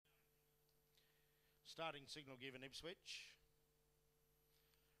Starting signal given Ipswich.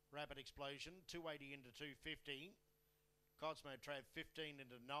 Rapid Explosion, 280 into 250. Cosmo Trav, 15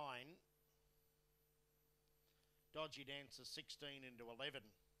 into 9. Dodgy Dancer, 16 into 11.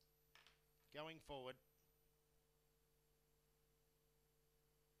 Going forward.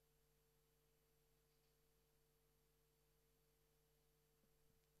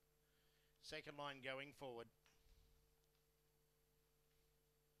 Second line going forward.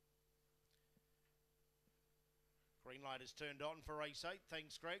 Green light is turned on for race 8.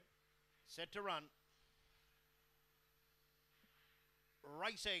 Thanks, Greg. Set to run.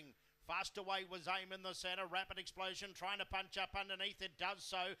 Racing. Fast away was Aim in the centre. Rapid Explosion trying to punch up underneath. It does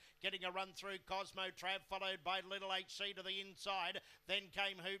so. Getting a run through Cosmo Trav, followed by Little HC to the inside. Then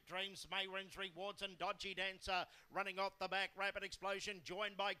came Hoop Dreams, Maywin's Rewards and Dodgy Dancer running off the back. Rapid Explosion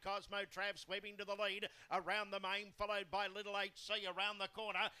joined by Cosmo Trav, sweeping to the lead. Around the main, followed by Little HC around the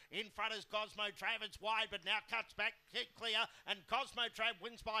corner. In front is Cosmo Trav. It's wide, but now cuts back, clear. And Cosmo Trav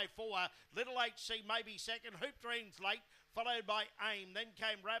wins by 4. Little HC maybe second. Hoop Dreams late, followed by Aim. Then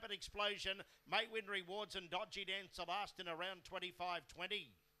came Rapid Explosion, Maywin Rewards and Dodgy Dancer last in around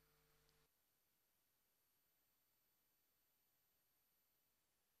 25.20.